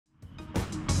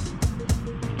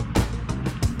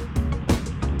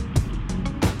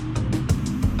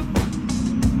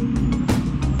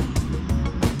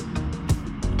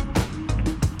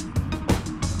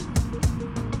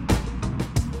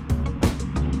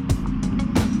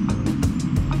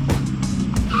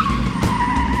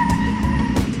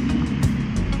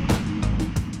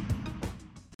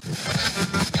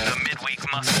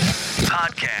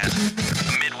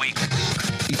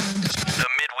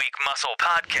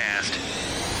podcast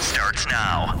starts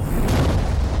now.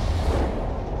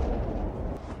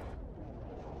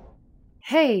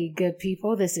 Hey, good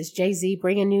people. This is Jay-Z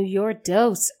bringing you your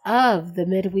dose of the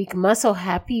midweek muscle.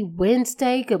 Happy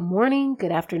Wednesday. Good morning,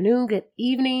 good afternoon, good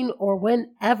evening, or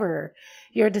whenever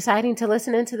you're deciding to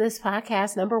listen into this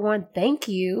podcast. Number one, thank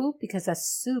you, because that's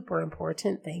super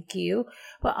important. Thank you.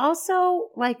 But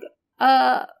also,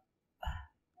 I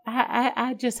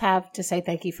just have to say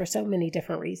thank you for so many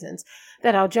different reasons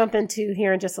that I'll jump into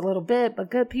here in just a little bit. But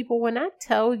good people, when I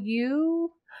tell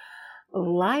you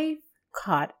life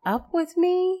caught up with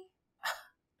me,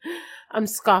 I'm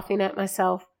scoffing at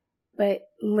myself. But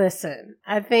listen,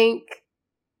 I think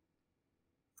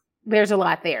there's a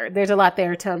lot there. There's a lot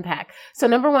there to unpack. So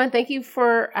number one, thank you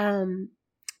for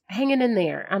hanging in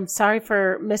there. I'm sorry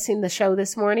for missing the show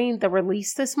this morning, the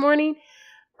release this morning.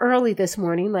 Early this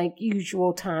morning, like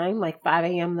usual time, like 5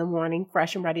 a.m. in the morning,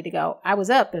 fresh and ready to go. I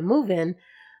was up and moving,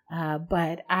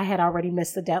 but I had already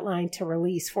missed the deadline to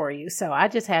release for you. So I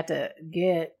just had to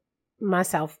get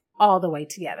myself all the way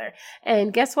together.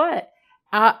 And guess what?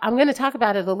 I'm going to talk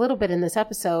about it a little bit in this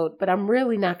episode, but I'm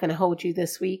really not going to hold you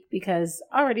this week because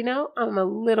I already know I'm a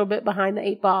little bit behind the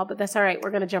 8 ball, but that's all right.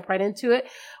 We're going to jump right into it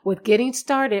with getting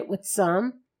started with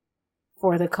some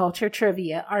For the Culture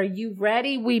trivia. Are you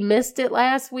ready? We missed it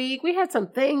last week. We had some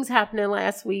things happening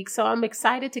last week, so I'm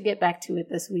excited to get back to it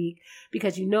this week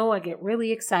because you know I get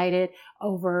really excited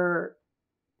over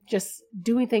just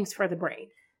doing things for the brain.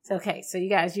 So, okay, so you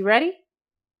guys, you ready?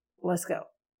 Let's go.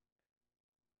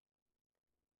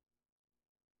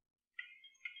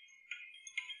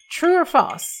 True or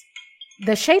false?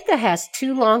 The shape that has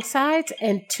 2 long sides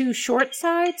and 2 short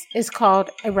sides is called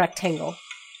a rectangle.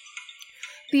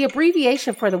 The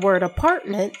abbreviation for the word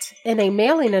apartment in a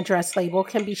mailing address label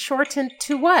can be shortened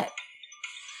to what?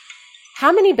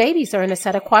 How many babies are in a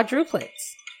set of quadruplets?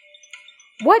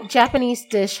 What Japanese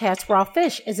dish has raw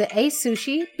fish? Is it A,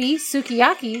 sushi, B,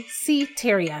 sukiyaki, C,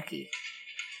 teriyaki?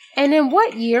 And in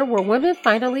what year were women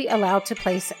finally allowed to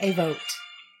place a vote?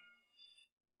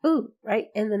 Ooh, right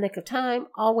in the nick of time.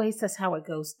 Always, that's how it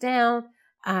goes down.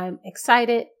 I'm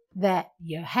excited that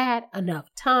you had enough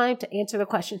time to answer the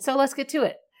question. So let's get to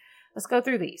it. Let's go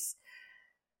through these.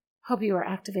 Hope you are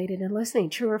activated and listening.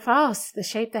 True or false? The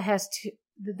shape that has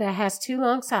two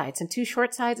long sides and 2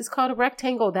 short sides is called a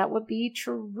rectangle. That would be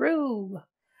true.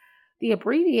 The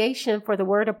abbreviation for the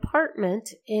word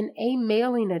apartment in a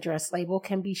mailing address label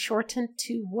can be shortened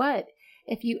to what?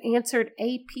 If you answered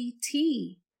APT,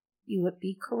 you would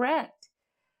be correct.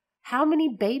 How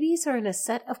many babies are in a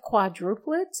set of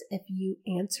quadruplets? If you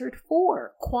answered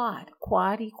 4,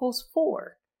 quad equals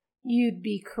 4. You'd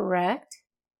be correct.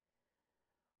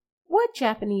 What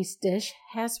Japanese dish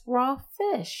has raw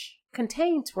fish?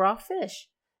 Contains raw fish?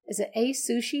 Is it A,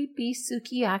 sushi, B,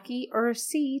 sukiyaki, or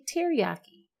C,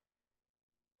 teriyaki?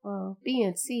 Well, B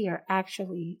and C are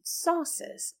actually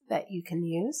sauces that you can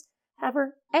use.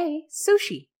 However, A,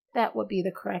 sushi. That would be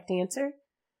the correct answer.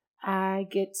 I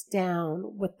get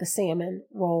down with the salmon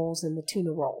rolls and the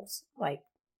tuna rolls. Like,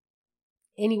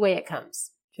 any way it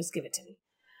comes, just give it to me.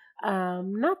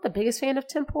 Not the biggest fan of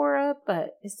tempura,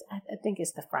 but I think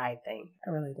it's the fried thing. I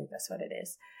really think that's what it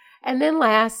is. And then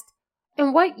last,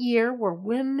 in what year were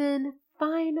women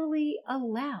finally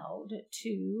allowed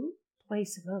to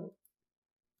place a vote?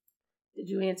 Did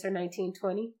you answer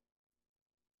 1920?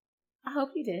 I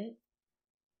hope you did,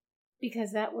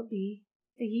 because that would be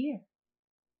the year.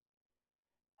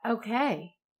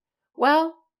 Okay.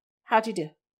 Well, how'd you do?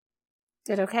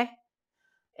 Did okay?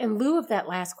 In lieu of that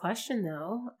last question,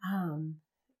 though,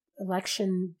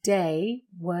 election day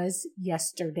was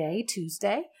yesterday,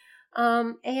 Tuesday.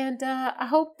 And I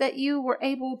hope that you were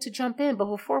able to jump in. But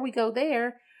before we go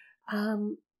there, I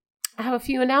have a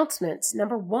few announcements.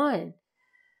 Number one,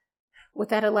 with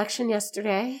that election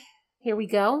yesterday, here we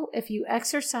go. If you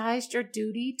exercised your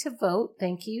duty to vote,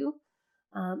 thank you.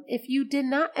 If you did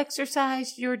not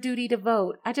exercise your duty to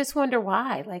vote, I just wonder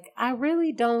why. Like, I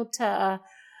really don't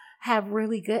have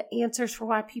really good answers for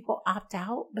why people opt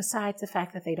out, besides the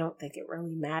fact that they don't think it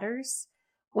really matters.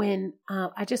 When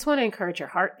I just want to encourage your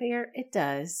heart there. It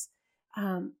does.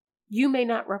 You may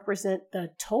not represent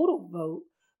the total vote,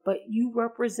 but you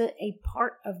represent a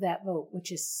part of that vote,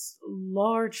 which is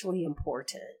largely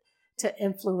important to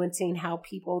influencing how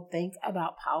people think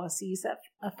about policies that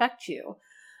affect you.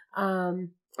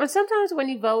 And sometimes when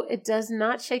you vote, it does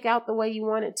not shake out the way you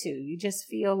want it to. You just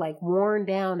feel like worn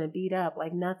down and beat up,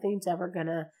 like nothing's ever going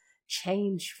to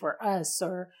change for us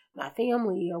or my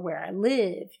family or where I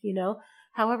live, you know.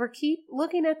 However, keep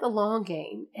looking at the long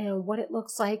game and what it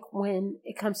looks like when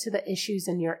it comes to the issues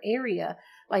in your area.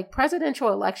 Like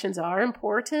presidential elections are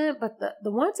important, but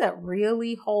the ones that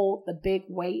really hold the big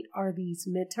weight are these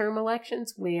midterm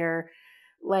elections where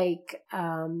like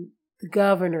the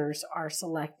governors are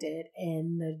selected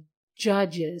and the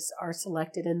judges are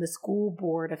selected and the school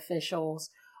board officials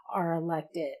are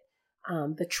elected.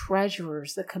 The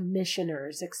treasurers, the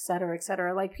commissioners, et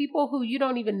cetera, like people who you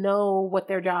don't even know what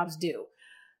their jobs do.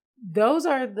 Those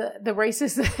are the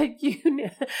races that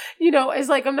you know, it's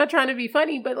like, I'm not trying to be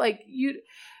funny, but like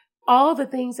all the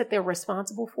things that they're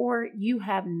responsible for, you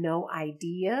have no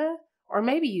idea, or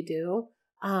maybe you do.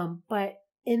 But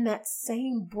in that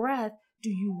same breath, do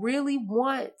you really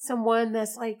want someone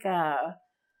that's like a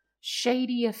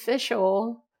shady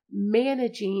official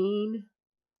managing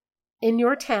in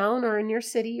your town or in your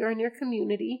city or in your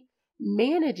community,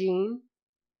 managing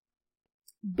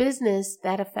business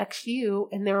that affects you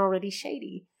and they're already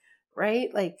shady,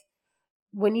 right? Like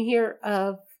when you hear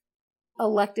of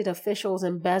elected officials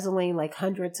embezzling like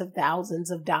hundreds of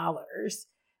thousands of dollars,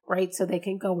 right? So they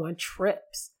can go on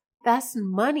trips. That's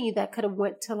money that could have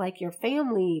went to like your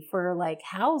family for like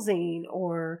housing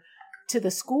or to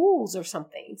the schools or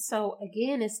something. So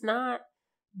again, it's not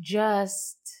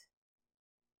just,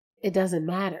 it doesn't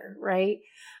matter, right?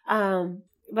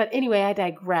 But anyway, I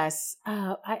digress.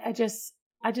 I just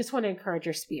want to encourage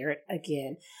your spirit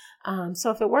again.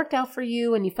 So if it worked out for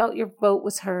you and you felt your vote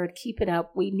was heard, keep it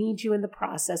up. We need you in the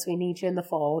process. We need you in the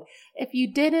fold. If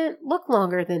you didn't, look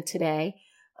longer than today.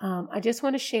 I just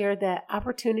want to share that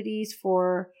opportunities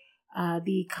for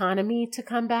the economy to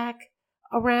come back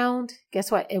around,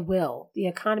 guess what? It will. The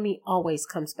economy always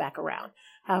comes back around.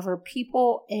 However,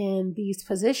 people in these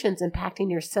positions impacting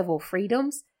your civil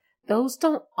freedoms, those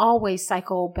don't always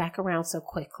cycle back around so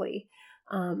quickly.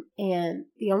 And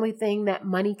the only thing that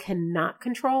money cannot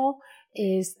control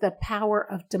is the power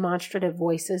of demonstrative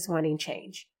voices wanting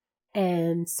change.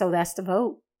 And so that's to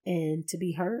vote and to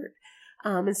be heard.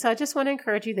 And so I just want to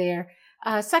encourage you there.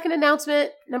 Second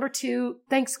announcement, number 2,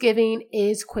 Thanksgiving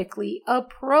is quickly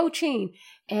approaching.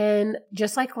 And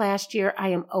just like last year, I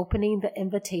am opening the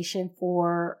invitation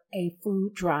for a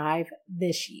food drive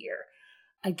this year.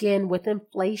 Again, with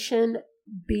inflation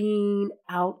being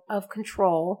out of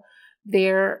control,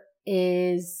 there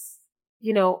is,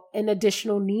 an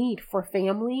additional need for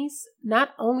families,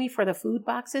 not only for the food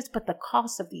boxes, but the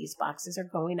cost of these boxes are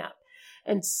going up.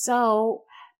 And so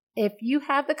if you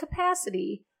have the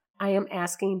capacity, I am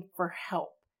asking for help.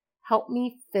 Help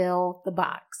me fill the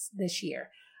box this year.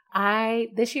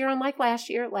 This year, unlike last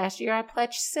year I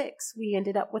pledged 6. We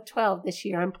ended up with 12. This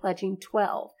year I'm pledging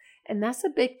 12. And that's a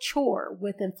big chore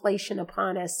with inflation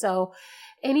upon us. So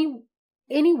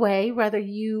anyway, whether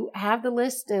you have the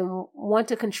list and want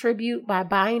to contribute by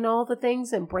buying all the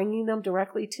things and bringing them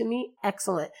directly to me,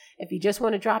 excellent. If you just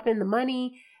want to drop in the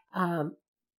money,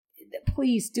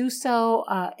 please do so.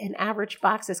 An average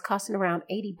box is costing around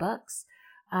 $80.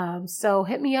 So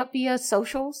hit me up via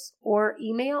socials or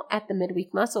email at the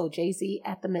Midweek Muscle,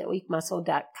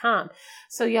 jz@themidweekmuscle.com.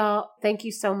 So y'all, thank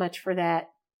you so much for that.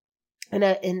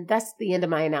 And that's the end of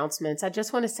my announcements. I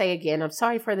just want to say again, I'm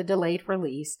sorry for the delayed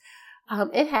release.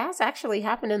 It has actually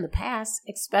happened in the past,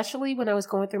 especially when I was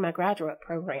going through my graduate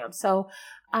program. So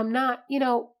I'm not,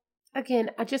 again,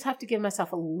 I just have to give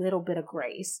myself a little bit of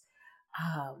grace.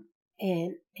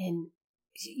 And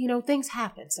things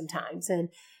happen sometimes. And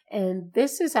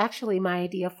this is actually my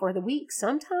idea for the week.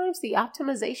 Sometimes the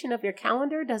optimization of your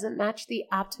calendar doesn't match the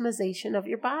optimization of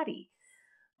your body.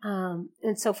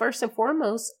 And so first and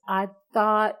foremost, I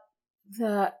thought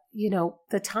the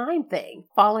time thing,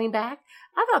 falling back,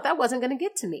 I thought that wasn't going to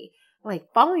get to me.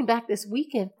 Like falling back this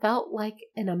weekend felt like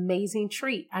an amazing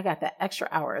treat. I got that extra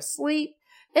hour of sleep.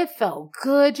 It felt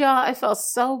good, y'all. It felt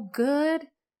so good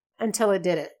until it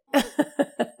didn't.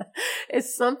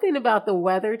 It's something about the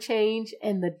weather change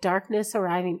and the darkness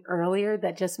arriving earlier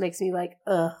that just makes me like,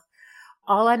 ugh.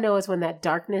 All I know is when that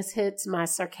darkness hits, my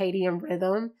circadian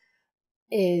rhythm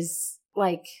is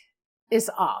like, it's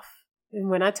off. And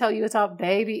when I tell you it's off,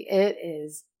 baby, it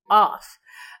is off.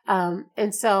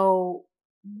 And so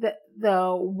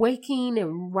the waking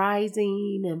and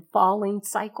rising and falling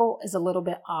cycle is a little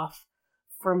bit off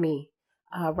for me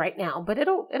right now, but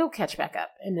it'll catch back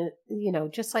up. And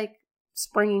just like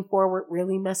springing forward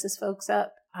really messes folks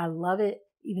up. I love it,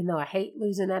 even though I hate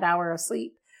losing that hour of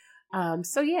sleep.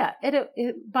 So yeah,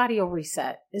 body will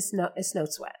reset. It's no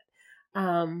sweat.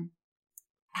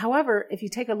 However, if you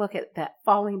take a look at that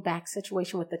falling back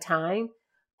situation with the time,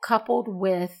 coupled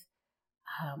with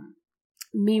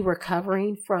me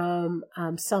recovering from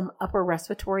some upper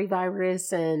respiratory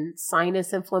virus and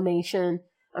sinus inflammation,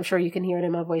 I'm sure you can hear it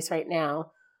in my voice right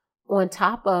now, on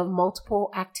top of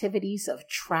multiple activities of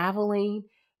traveling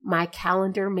my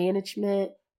calendar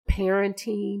management,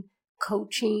 parenting,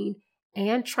 coaching,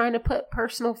 and trying to put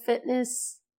personal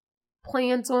fitness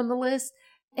plans on the list,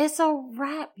 it's a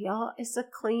wrap, y'all. It's a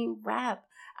clean wrap.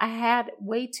 I had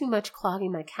way too much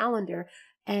clogging my calendar,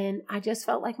 and I just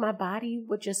felt like my body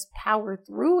would just power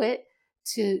through it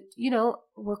to,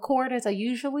 record as I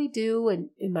usually do and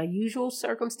in my usual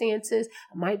circumstances.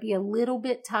 I might be a little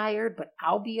bit tired, but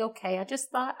I'll be okay. I just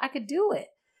thought I could do it.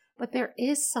 But there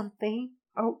is something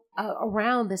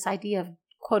around this idea of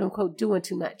quote unquote doing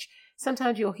too much.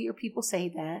 Sometimes you'll hear people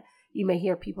say that. You may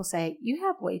hear people say, you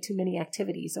have way too many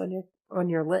activities on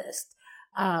your list.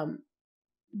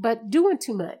 But doing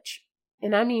too much,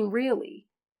 and I mean really,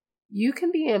 you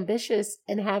can be ambitious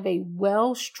and have a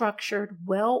well-structured,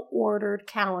 well-ordered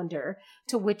calendar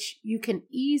to which you can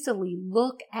easily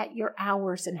look at your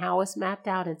hours and how it's mapped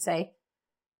out and say,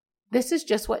 this is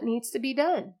just what needs to be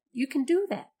done. You can do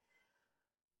that.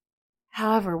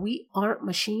 However, we aren't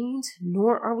machines,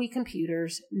 nor are we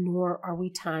computers, nor are we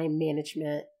time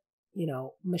management,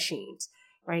 machines,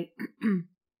 right?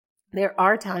 There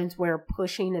are times where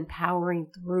pushing and powering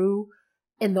through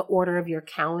in the order of your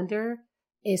calendar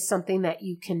is something that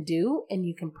you can do, and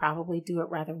you can probably do it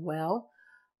rather well.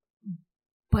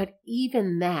 But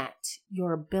even that,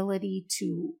 your ability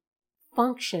to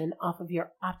function off of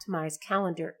your optimized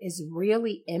calendar is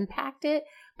really impacted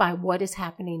by what is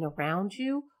happening around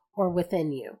you or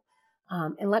within you.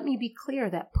 And let me be clear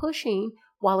that pushing,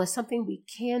 while it's something we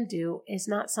can do, is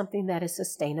not something that is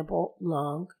sustainable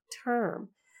long term.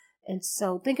 And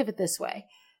so think of it this way.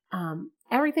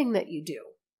 Everything that you do,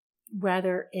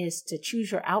 whether is to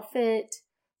choose your outfit,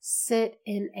 sit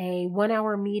in a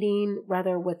 1-hour meeting,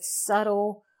 whether with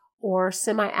subtle or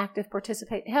semi-active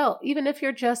participate, hell, even if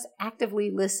you're just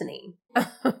actively listening,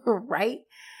 right?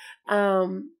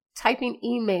 Typing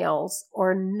emails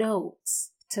or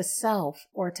notes to self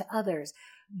or to others,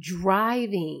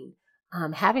 driving,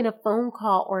 having a phone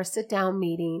call or a sit-down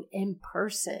meeting in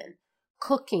person,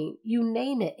 cooking, you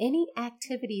name it, any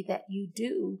activity that you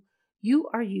do, you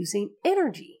are using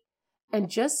energy. And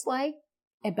just like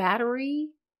a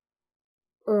battery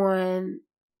on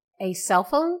a cell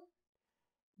phone,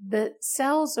 the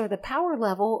cells or the power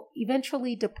level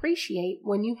eventually depreciate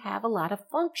when you have a lot of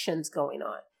functions going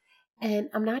on. And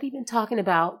I'm not even talking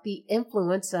about the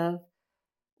influence of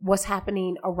what's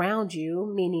happening around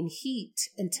you, meaning heat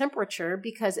and temperature,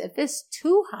 because if it's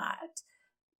too hot,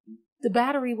 the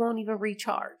battery won't even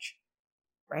recharge,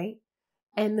 right?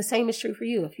 And the same is true for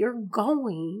you. If you're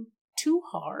going too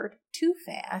hard, too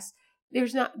fast,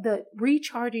 there's not the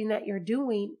recharging that you're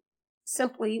doing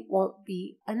simply won't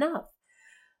be enough.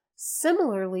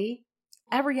 Similarly,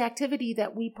 every activity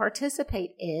that we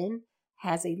participate in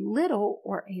has a little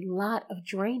or a lot of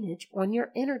drainage on your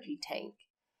energy tank.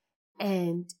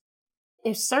 And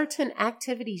if certain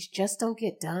activities just don't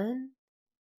get done,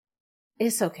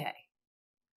 it's okay.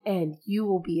 And you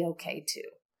will be okay too.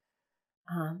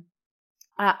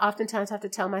 I oftentimes have to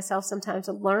tell myself sometimes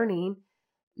learning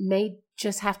may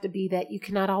just have to be that you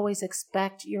cannot always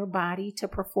expect your body to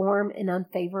perform in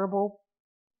unfavorable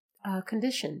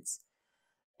conditions.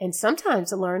 And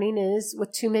sometimes the learning is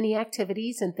with too many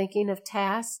activities and thinking of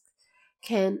tasks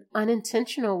can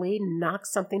unintentionally knock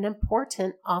something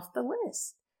important off the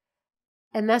list.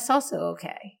 And that's also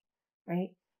okay, right?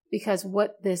 Because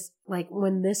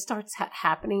when this starts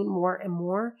happening more and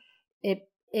more,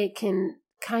 it can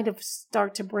kind of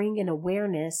start to bring an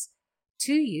awareness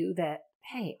to you that,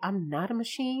 hey, I'm not a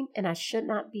machine and I should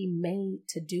not be made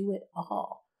to do it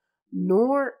all.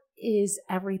 Nor is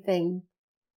everything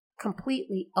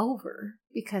completely over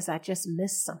because I just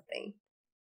missed something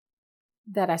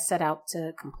that I set out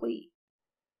to complete.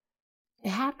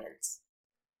 It happens.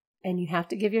 And you have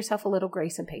to give yourself a little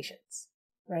grace and patience,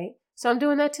 right? So I'm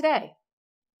doing that today.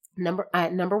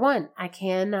 Number one, I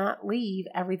cannot leave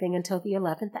everything until the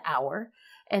 11th hour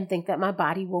and think that my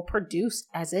body will produce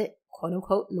as it quote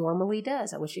unquote normally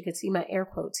does. I wish you could see my air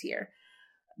quotes here,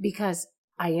 because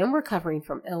I am recovering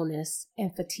from illness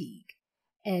and fatigue.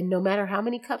 And no matter how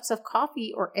many cups of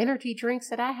coffee or energy drinks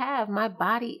that I have, my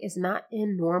body is not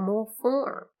in normal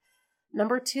form.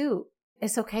 Number two,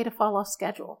 it's okay to fall off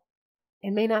schedule.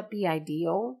 It may not be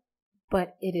ideal,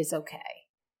 but it is okay.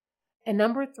 And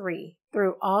number three,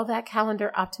 through all that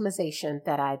calendar optimization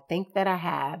that I think that I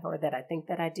have or that I think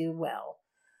that I do well,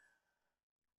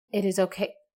 it is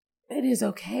okay. It is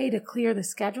okay to clear the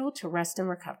schedule to rest and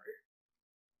recover.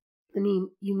 I mean,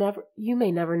 you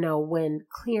may never know when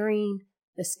clearing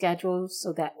the schedule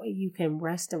so that way you can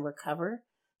rest and recover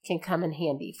can come in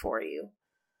handy for you.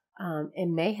 It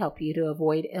may help you to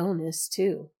avoid illness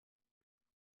too.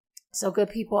 So good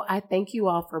people, I thank you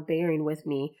all for bearing with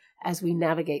me as we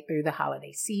navigate through the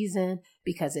holiday season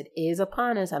because it is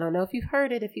upon us. I don't know if you've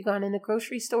heard it, if you've gone in the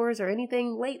grocery stores or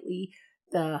anything lately,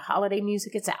 the holiday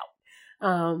music is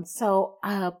out. So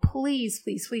please,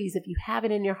 please, please, if you have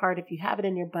it in your heart, if you have it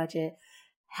in your budget,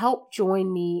 help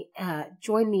join me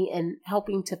in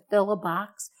helping to fill a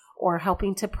box or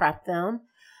helping to prep them.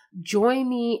 Join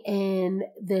me in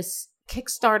this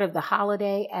kickstart of the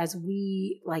holiday as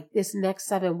we this next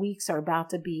 7 weeks are about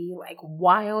to be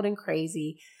wild and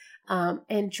crazy.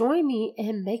 And join me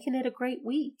in making it a great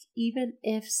week, even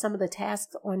if some of the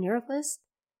tasks on your list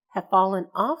have fallen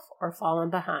off or fallen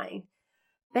behind.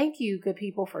 Thank you, good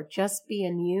people, for just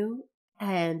being you.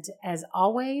 And as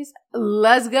always,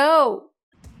 let's go.